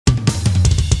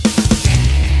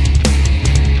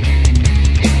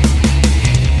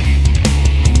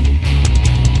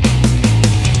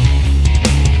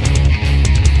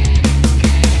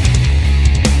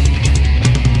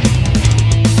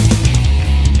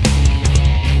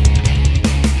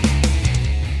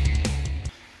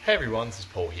Hey everyone, this is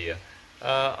Paul here.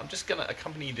 I'm just going to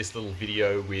accompany this little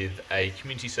video with a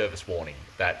community service warning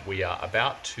that we are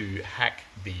about to hack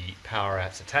the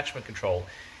PowerApps attachment control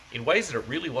in ways that it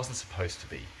really wasn't supposed to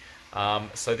be.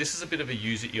 So this is a bit of a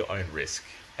use at your own risk,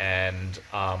 and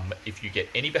if you get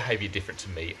any behavior different to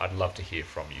me, I'd love to hear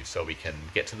from you so we can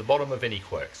get to the bottom of any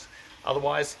quirks.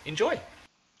 Otherwise, enjoy.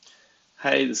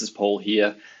 Hey, this is Paul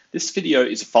here. This video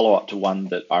is a follow-up to one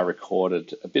that I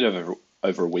recorded a bit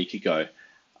over a week ago.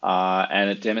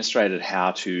 And it demonstrated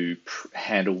how to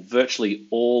handle virtually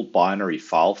all binary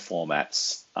file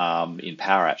formats in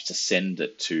PowerApps to send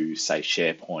it to, say,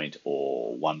 SharePoint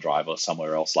or OneDrive or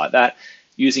somewhere else like that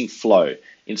using Flow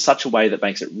in such a way that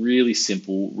makes it really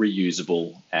simple,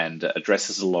 reusable, and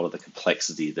addresses a lot of the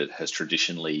complexity that has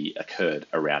traditionally occurred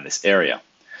around this area.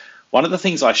 One of the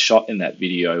things I shot in that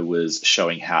video was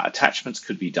showing how attachments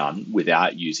could be done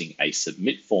without using a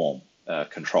submit form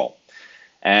control.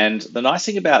 And the nice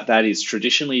thing about that is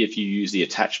traditionally, if you use the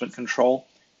attachment control,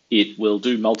 it will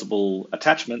do multiple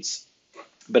attachments,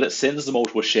 but it sends them all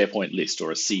to a SharePoint list or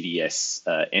a CDS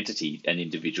entity, an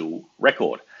individual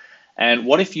record. And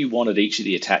what if you wanted each of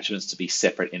the attachments to be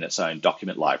separate in its own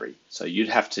document library? So you'd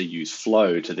have to use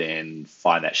Flow to then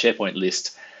find that SharePoint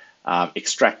list,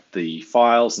 extract the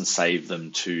files and save them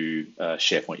to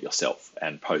SharePoint yourself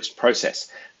and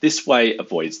post-process. This way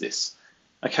avoids this.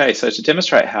 Okay, so to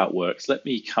demonstrate how it works, let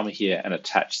me come here and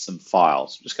attach some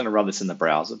files. I'm just going to run this in the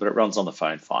browser, but it runs on the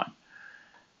phone fine.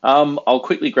 I'll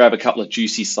quickly grab a couple of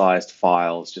juicy sized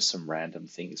files, just some random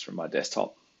things from my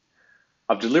desktop.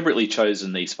 I've deliberately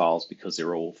chosen these files because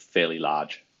they're all fairly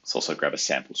large. Let's also grab a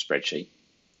sample spreadsheet.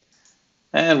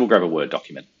 And we'll grab a Word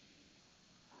document.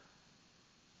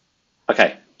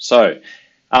 Okay, so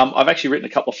I've actually written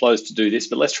a couple of flows to do this,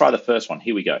 but let's try the first one.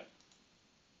 Here we go.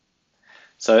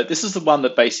 So this is the one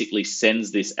that basically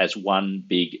sends this as one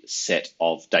big set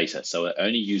of data. So it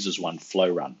only uses one flow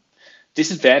run.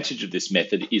 Disadvantage of this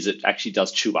method is it actually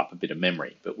does chew up a bit of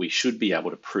memory, but we should be able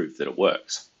to prove that it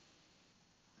works.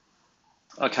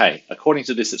 Okay, according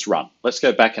to this, it's run. Let's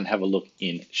go back and have a look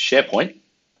in SharePoint.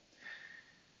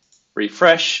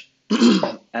 Refresh,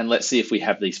 and let's see if we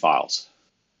have these files.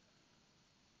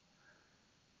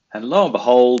 And lo and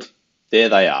behold, there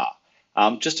they are.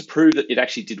 Just to prove that it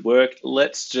actually did work,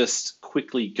 let's just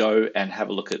quickly go and have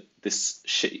a look at this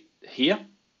sheet here.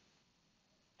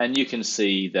 And you can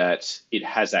see that it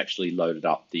has actually loaded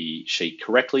up the sheet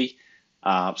correctly.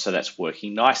 So that's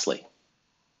working nicely.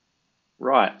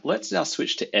 Right, let's now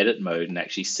switch to edit mode and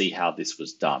actually see how this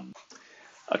was done.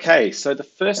 Okay, so the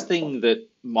first thing that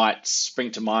might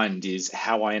spring to mind is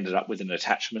how I ended up with an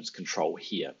attachments control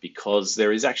here, because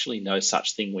there is actually no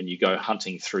such thing when you go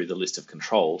hunting through the list of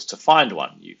controls to find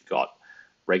one. You've got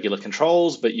regular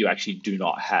controls, but you actually do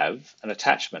not have an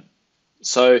attachment.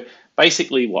 So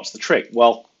basically, what's the trick?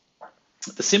 Well,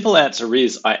 the simple answer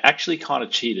is I actually kind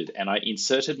of cheated and I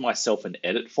inserted myself an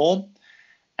edit form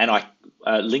and I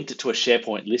linked it to a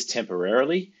SharePoint list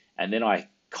temporarily, and then I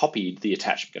copied the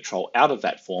attachment control out of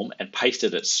that form and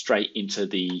pasted it straight into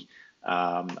the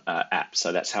app.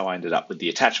 So that's how I ended up with the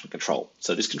attachment control.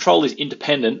 So this control is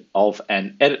independent of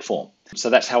an edit form. So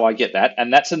that's how I get that.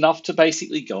 And that's enough to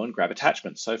basically go and grab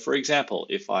attachments. So for example,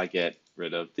 if I get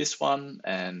rid of this one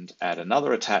and add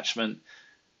another attachment,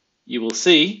 you will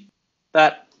see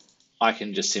that I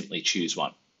can just simply choose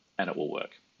one and it will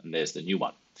work. And there's the new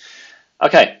one.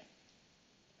 Okay.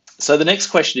 So the next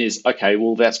question is, okay,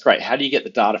 well, that's great. How do you get the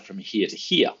data from here to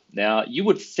here? Now, you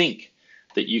would think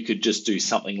that you could just do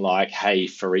something like, hey,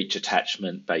 for each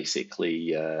attachment, basically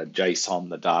JSON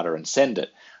the data and send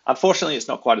it. Unfortunately, it's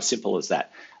not quite as simple as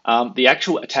that. The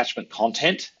actual attachment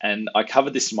content, and I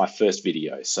covered this in my first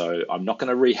video, so I'm not going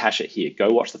to rehash it here.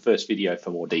 Go watch the first video for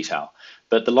more detail.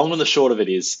 But the long and the short of it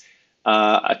is,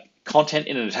 content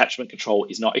in an attachment control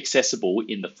is not accessible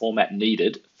in the format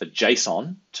needed for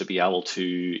JSON to be able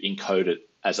to encode it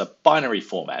as a binary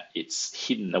format. It's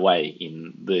hidden away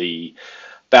in the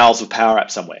bowels of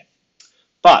PowerApps somewhere.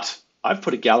 But I've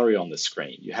put a gallery on the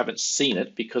screen. You haven't seen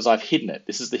it because I've hidden it.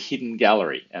 This is the hidden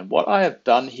gallery. And what I have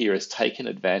done here is taken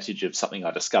advantage of something I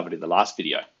discovered in the last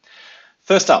video.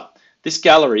 First up, this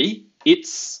gallery,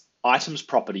 its items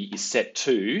property is set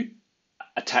to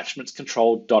attachments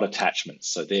control dot attachments.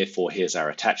 So therefore, here's our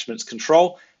attachments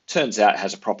control. Turns out it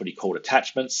has a property called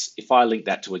attachments. If I link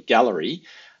that to a gallery,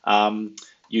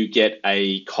 you get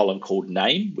a column called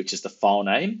name, which is the file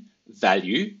name,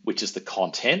 value, which is the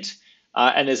content,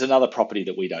 and there's another property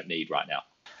that we don't need right now.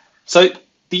 So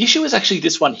the issue is actually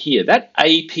this one here. That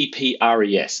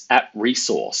APPRES, app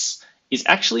resource, is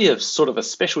actually a sort of a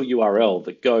special URL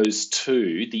that goes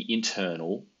to the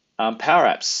internal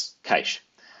PowerApps cache.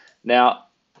 Now,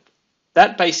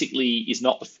 that basically is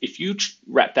not, if you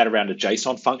wrap that around a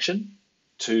JSON function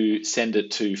to send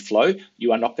it to Flow,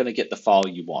 you are not going to get the file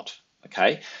you want,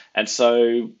 okay? And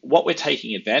so what we're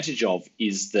taking advantage of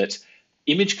is that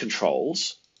image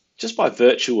controls, just by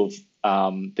virtue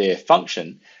of their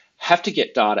function, have to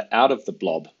get data out of the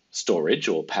blob storage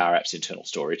or PowerApps internal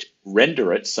storage,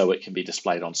 render it so it can be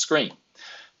displayed on screen.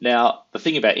 Now, the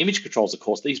thing about image controls, of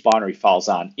course, these binary files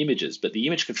aren't images, but the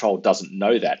image control doesn't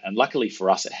know that. And luckily for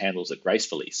us, it handles it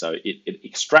gracefully. So it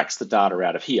extracts the data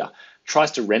out of here,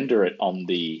 tries to render it on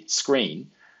the screen.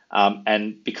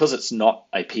 And because it's not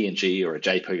a PNG or a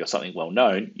JPEG or something well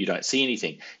known, you don't see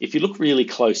anything. If you look really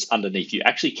close underneath, you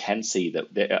actually can see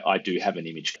that I do have an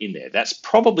image in there. That's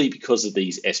probably because of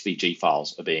these SVG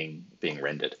files are being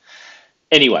rendered.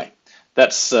 Anyway,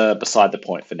 that's beside the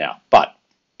point for now. But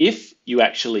if you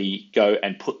actually go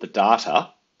and put the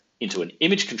data into an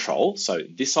image control, so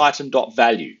this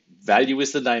item.value, value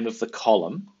is the name of the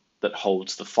column that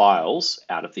holds the files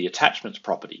out of the attachments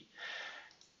property.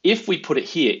 If we put it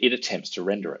here, it attempts to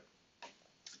render it.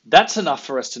 That's enough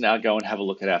for us to now go and have a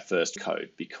look at our first code,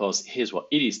 because here's what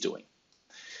it is doing.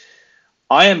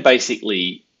 I am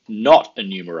basically not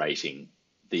enumerating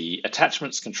the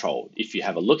attachments control. If you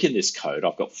have a look in this code,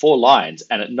 I've got 4 lines,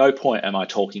 and at no point am I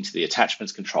talking to the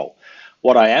attachments control.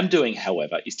 What I am doing,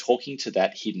 however, is talking to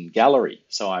that hidden gallery.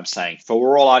 So I'm saying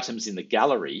for all items in the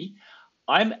gallery,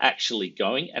 I'm actually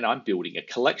going and I'm building a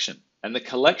collection. And the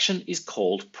collection is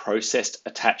called processed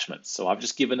attachments. So I've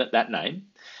just given it that name.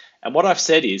 And what I've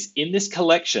said is, in this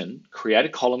collection, create a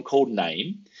column called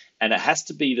name, and it has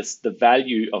to be the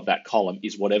value of that column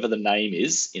is whatever the name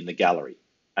is in the gallery,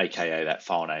 aka that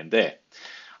file name there.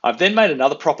 I've then made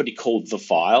another property called the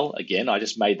file. Again, I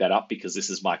just made that up because this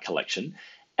is my collection.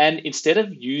 And instead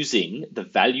of using the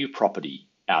value property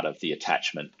out of the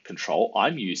attachment control,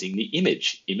 I'm using the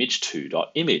image,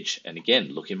 image2.image. And again,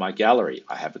 look in my gallery,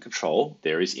 I have a control,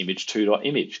 there is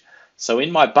image2.image. So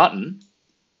in my button,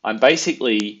 I'm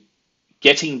basically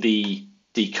getting the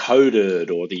decoded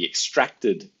or the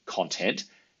extracted content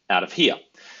out of here.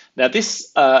 Now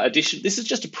this this is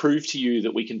just to prove to you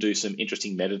that we can do some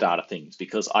interesting metadata things,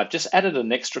 because I've just added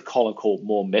an extra column called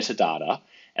more metadata,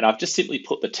 and I've just simply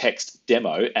put the text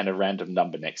demo and a random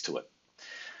number next to it.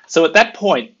 So at that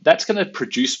point, that's going to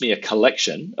produce me a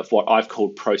collection of what I've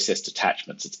called processed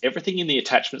attachments. It's everything in the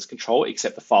attachments control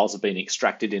except the files have been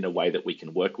extracted in a way that we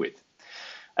can work with.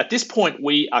 At this point,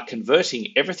 we are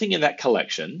converting everything in that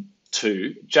collection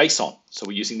to JSON. So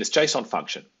we're using this JSON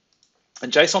function.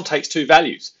 And JSON takes 2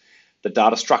 values. The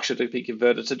data structure to be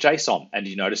converted to JSON. And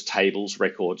you notice tables,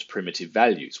 records, primitive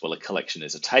values. Well, a collection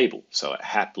is a table, so it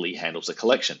happily handles a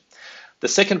collection. The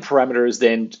second parameter is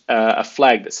then a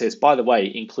flag that says, by the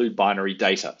way, include binary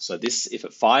data. So this, if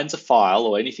it finds a file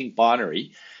or anything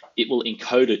binary, it will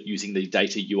encode it using the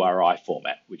data URI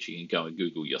format, which you can go and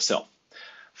Google yourself.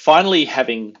 Finally,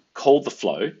 having called the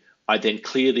flow, I then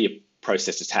clear the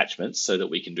processed attachments so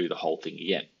that we can do the whole thing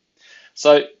again.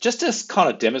 So just to kind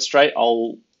of demonstrate,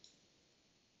 I'll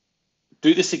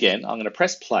do this again. I'm going to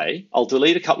press play. I'll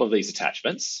delete a couple of these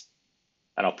attachments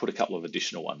and I'll put a couple of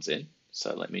additional ones in.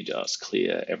 So let me just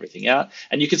clear everything out.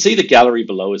 And you can see the gallery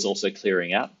below is also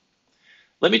clearing out.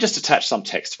 Let me just attach some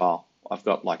text file. I've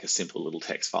got like a simple little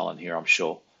text file in here, I'm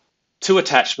sure. 2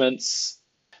 attachments.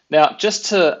 Now, just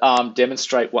to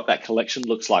demonstrate what that collection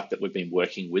looks like that we've been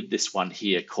working with, this one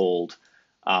here called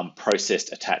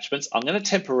processed attachments, I'm going to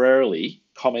temporarily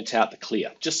comment out the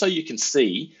clear, just so you can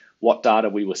see what data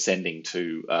we were sending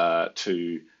to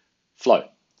Flow.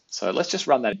 So let's just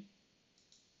run that.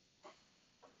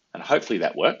 And hopefully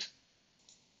that worked.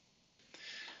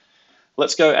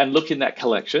 Let's go and look in that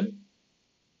collection.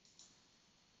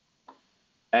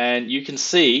 And you can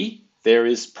see there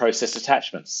is processed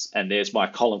attachments. And there's my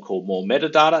column called more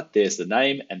metadata. There's the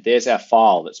name. And there's our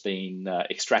file that's been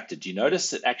extracted. Do you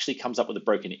notice it actually comes up with a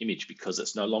broken image because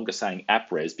it's no longer saying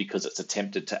AppRes, because it's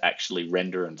attempted to actually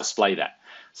render and display that.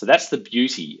 So that's the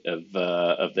beauty of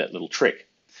that little trick.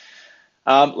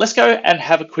 Let's go and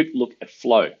have a quick look at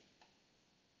Flow,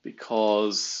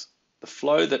 because the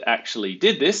flow that actually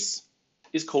did this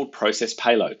is called process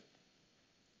payload.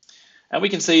 And we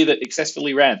can see that it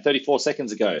successfully ran 34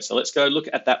 seconds ago. So let's go look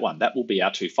at that one. That will be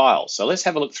our 2 files. So let's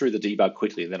have a look through the debug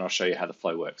quickly, and then I'll show you how the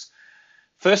flow works.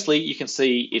 Firstly, you can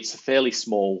see it's a fairly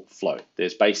small flow.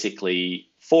 There's basically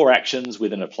 4 actions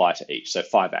with an apply to each, so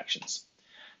 5 actions.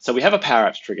 So we have a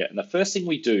PowerApps trigger, and the first thing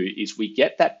we do is we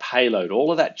get that payload, all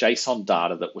of that JSON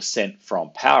data that was sent from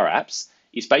PowerApps,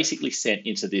 is basically sent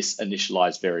into this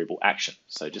initialized variable action.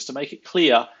 So just to make it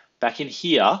clear, back in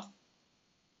here,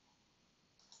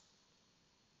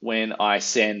 when I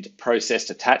send processed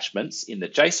attachments in the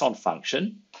JSON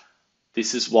function,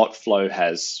 this is what Flow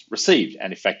has received.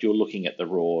 And in fact, you're looking at the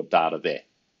raw data there.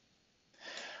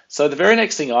 So the very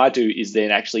next thing I do is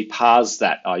then actually parse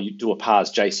that. You do a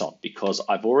parse JSON because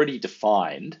I've already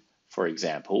defined, for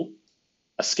example,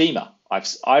 a schema. I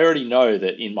already know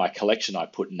that in my collection I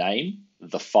put name,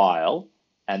 the file,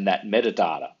 and that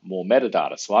metadata, more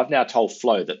metadata. So I've now told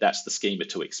Flow that that's the schema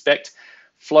to expect.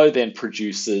 Flow then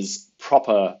produces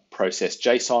proper processed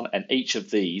JSON, and each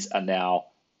of these are now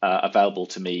available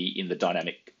to me in the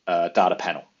dynamic data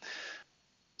panel.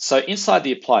 So inside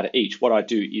the apply to each, what I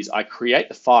do is I create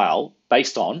the file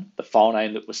based on the file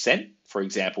name that was sent, for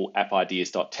example,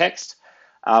 appideas.txt.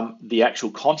 The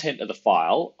actual content of the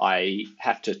file, I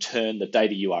have to turn the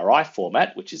data URI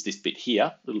format, which is this bit here,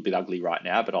 a little bit ugly right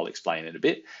now, but I'll explain in a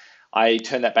bit. I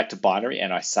turn that back to binary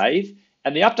and I save.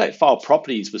 And the update file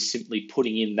properties was simply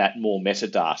putting in that more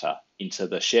metadata into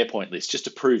the SharePoint list just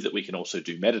to prove that we can also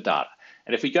do metadata.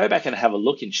 And if we go back and have a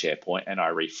look in SharePoint and I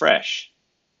refresh,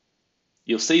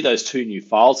 you'll see those two new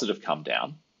files that have come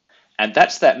down. And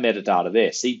that's that metadata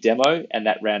there. See demo and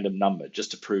that random number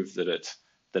just to prove that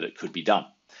it could be done.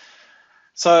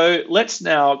 So let's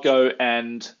now go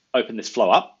and open this flow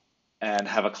up and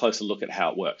have a closer look at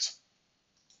how it works.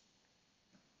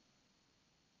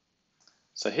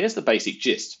 So here's the basic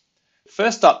gist.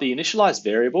 First up, the initialize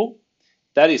variable,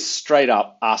 that is straight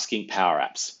up asking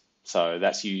PowerApps. So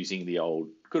that's using the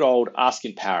good old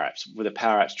asking PowerApps. With a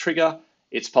PowerApps trigger,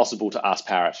 it's possible to ask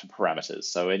PowerApps for parameters.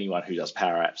 So anyone who does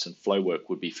PowerApps and flow work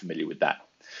would be familiar with that.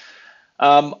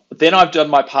 Then I've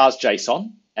done my parse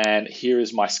JSON, and here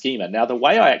is my schema. Now, the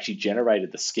way I actually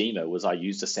generated the schema was I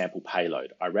used a sample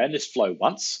payload. I ran this flow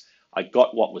once, I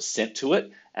got what was sent to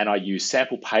it, and I used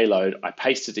sample payload, I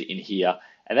pasted it in here,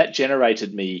 and that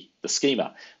generated me the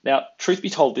schema. Now, truth be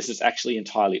told, this is actually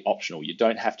entirely optional. You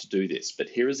don't have to do this, but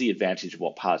here is the advantage of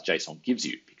what parse JSON gives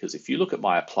you, because if you look at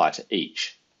my apply to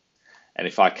each, and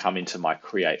if I come into my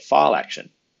create file action,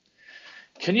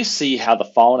 can you see how the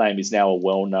file name is now a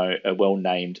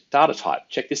well-named data type?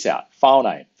 Check this out, file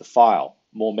name, the file,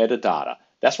 more metadata.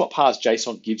 That's what parse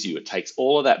JSON gives you. It takes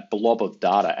all of that blob of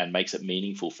data and makes it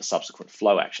meaningful for subsequent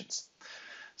flow actions.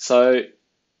 So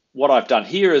what I've done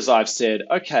here is I've said,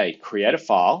 okay, create a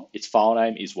file. Its file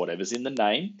name is whatever's in the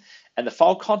name, and the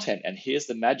file content, and here's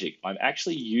the magic. I'm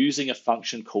actually using a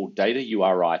function called data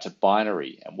URI to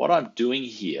binary. And what I'm doing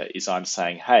here is I'm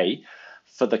saying, hey,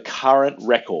 for the current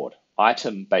record,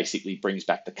 item basically brings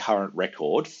back the current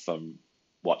record from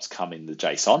what's come in the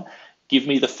JSON. Give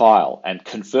me the file and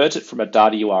convert it from a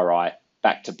data URI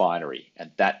back to binary.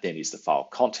 And that then is the file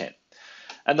content.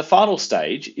 And the final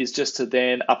stage is just to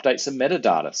then update some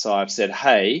metadata. So I've said,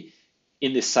 hey,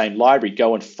 in this same library,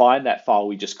 go and find that file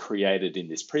we just created in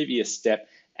this previous step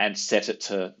and set it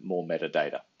to more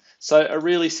metadata. So a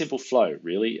really simple flow,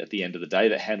 really, at the end of the day,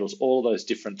 that handles all those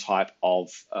different type of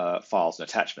files and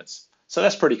attachments. So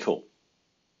that's pretty cool.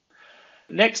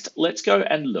 Next, let's go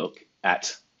and look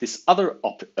at this other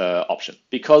option,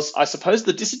 because I suppose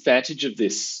the disadvantage of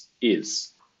this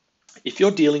is if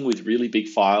you're dealing with really big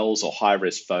files or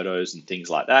high-res photos and things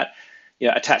like that,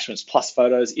 attachments plus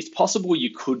photos, it's possible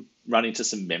you could run into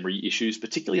some memory issues,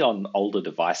 particularly on older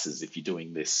devices if you're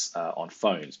doing this on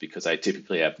phones, because they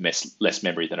typically have less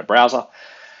memory than a browser.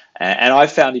 And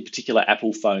I've found in particular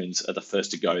Apple phones are the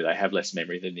first to go. They have less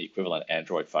memory than the equivalent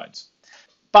Android phones.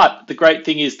 But the great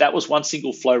thing is that was one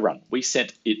single flow run. We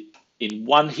sent it in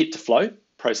one hit to Flow,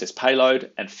 process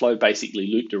payload, and Flow basically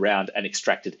looped around and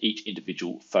extracted each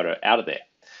individual photo out of there.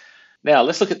 Now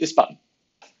let's look at this button.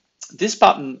 This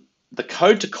button, the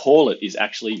code to call it is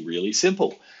actually really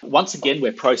simple. Once again,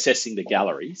 we're processing the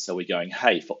gallery. So we're going,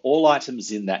 hey, for all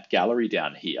items in that gallery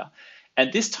down here.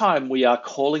 And this time we are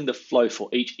calling the flow for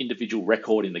each individual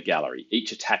record in the gallery,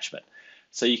 each attachment.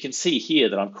 So you can see here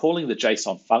that I'm calling the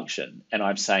JSON function and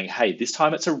I'm saying, hey, this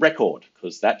time it's a record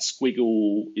because that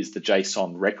squiggle is the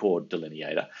JSON record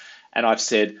delineator. And I've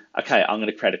said, okay, I'm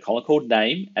going to create a column called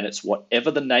name, and it's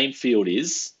whatever the name field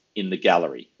is in the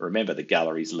gallery. Remember, the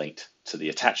gallery is linked to the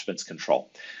attachments control.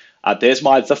 There's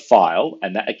the file,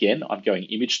 and that again, I'm going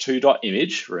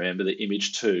image2.image. Remember, the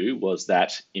image2 was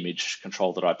that image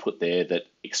control that I put there that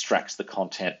extracts the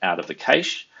content out of the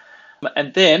cache.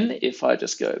 And then if I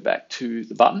just go back to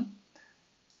the button,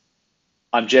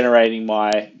 I'm generating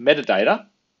my metadata,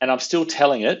 and I'm still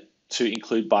telling it to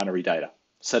include binary data.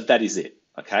 So that is it,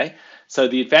 okay? So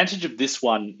the advantage of this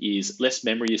one is less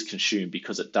memory is consumed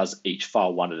because it does each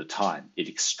file one at a time. It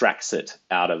extracts it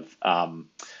out of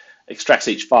extracts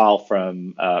each file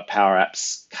from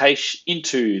PowerApps cache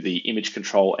into the image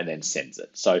control and then sends it.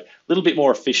 So a little bit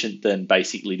more efficient than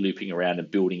basically looping around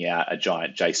and building out a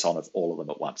giant JSON of all of them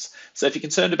at once. So if you're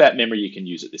concerned about memory, you can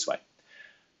use it this way.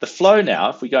 The flow now,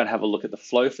 if we go and have a look at the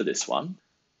flow for this one,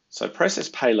 so process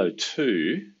payload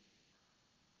 2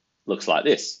 looks like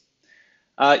this.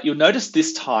 You'll notice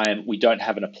this time we don't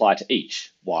have an apply to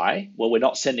each. Why? Well, we're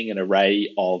not sending an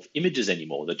array of images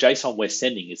anymore. The JSON we're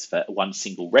sending is for one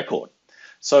single record.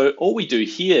 So all we do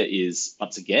here is,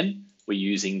 once again, we're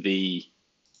using the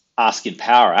ask in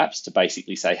PowerApps to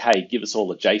basically say, hey, give us all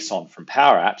the JSON from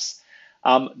PowerApps.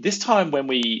 This time when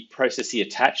we process the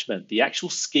attachment, the actual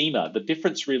schema, the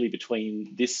difference really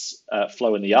between this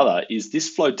flow and the other is this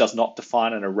flow does not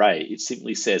define an array. It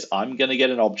simply says, I'm going to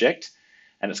get an object,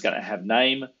 and it's going to have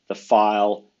name, the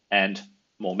file, and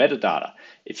more metadata.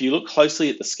 If you look closely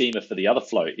at the schema for the other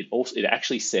flow, it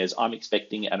actually says I'm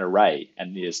expecting an array,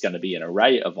 and there's going to be an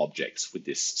array of objects with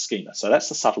this schema. So that's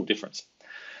the subtle difference.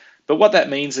 But what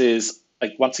that means is,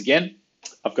 like, once again,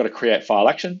 I've got to create file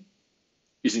action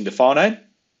using the file name,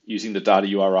 using the data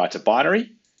URI to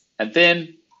binary, and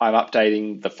then I'm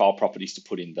updating the file properties to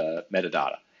put in the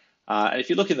metadata. And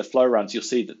if you look in the flow runs, you'll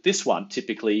see that this one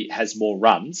typically has more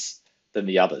runs than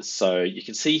the others. So you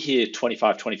can see here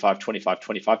 25, 25, 25,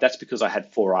 25. That's because I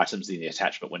had 4 items in the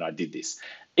attachment when I did this.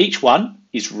 Each one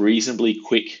is reasonably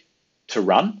quick to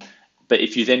run, but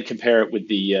if you then compare it with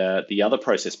the other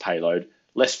process payload,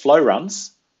 less flow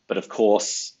runs, but of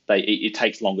course it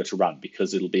takes longer to run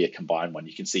because it'll be a combined one.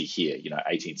 You can see here,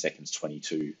 18 seconds,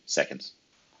 22 seconds.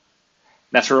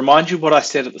 Now, to remind you what I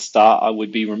said at the start, I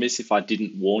would be remiss if I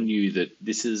didn't warn you that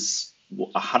this is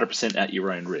 100% at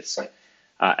your own risk.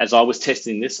 As I was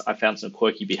testing this, I found some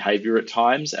quirky behavior at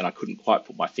times and I couldn't quite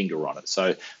put my finger on it.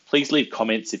 So please leave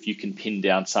comments if you can pin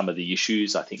down some of the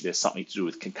issues. I think there's something to do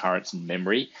with concurrence and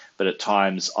memory, but at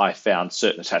times I found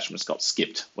certain attachments got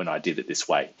skipped when I did it this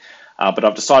way. But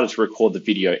I've decided to record the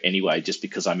video anyway, just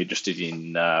because I'm interested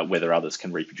in whether others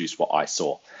can reproduce what I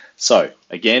saw. So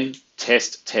again,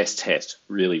 test, test, test,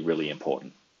 really, really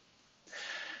important.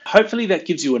 Hopefully that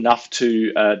gives you enough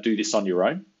to do this on your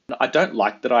own. I don't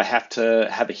like that I have to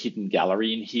have a hidden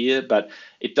gallery in here, but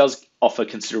it does offer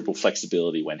considerable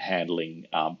flexibility when handling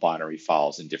binary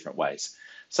files in different ways.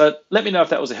 So let me know if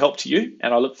that was a help to you,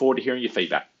 and I look forward to hearing your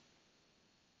feedback.